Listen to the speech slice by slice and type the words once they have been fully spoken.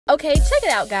Okay, check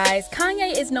it out, guys.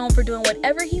 Kanye is known for doing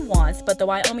whatever he wants, but the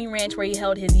Wyoming ranch where he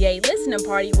held his Ye listening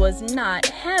party was not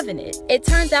having it. It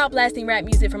turns out blasting rap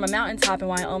music from a mountaintop in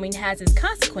Wyoming has its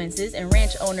consequences, and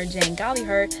ranch owner Jaysn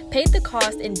paid the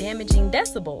cost in damaging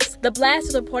decibels. The blast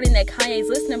is reporting that Kanye's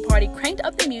listening party cranked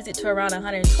up the music to around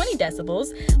 120 decibels,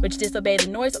 which disobeyed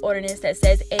the noise ordinance that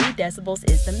says 80 decibels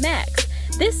is the max.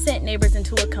 This sent neighbors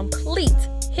into a complete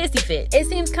hissy fit. It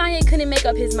seems Kanye couldn't make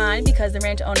up his mind because the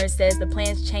ranch owner says the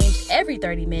plans changed every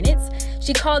 30 minutes.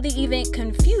 She called the event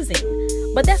confusing.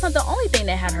 But that's not the only thing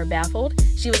that had her baffled.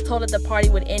 She was told that the party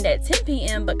would end at 10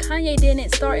 p.m., but Kanye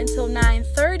didn't start until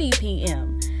 9:30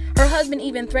 p.m. Her husband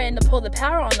even threatened to pull the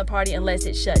power on the party unless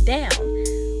it shut down.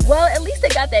 Well, at least they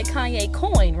got that Kanye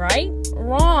coin, right?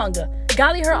 Wrong.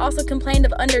 Gallagher also complained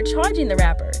of undercharging the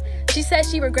rapper. She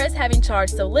says she regrets having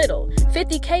charged so little.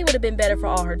 $50K would have been better for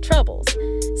all her troubles.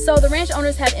 So the ranch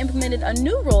owners have implemented a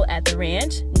new rule at the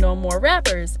ranch: no more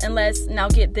rappers, unless, now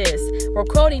get this, we're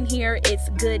quoting here, it's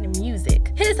good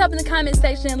music. Hit us up in the comment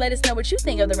section and let us know what you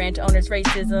think of the ranch owners'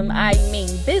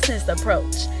 business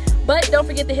approach. But don't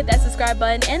forget to hit that subscribe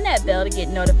button and that bell to get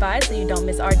notified so you don't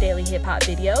miss our daily hip-hop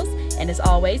videos. And as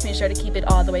always, make sure to keep it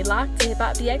all the way locked to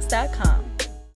hiphopdx.com.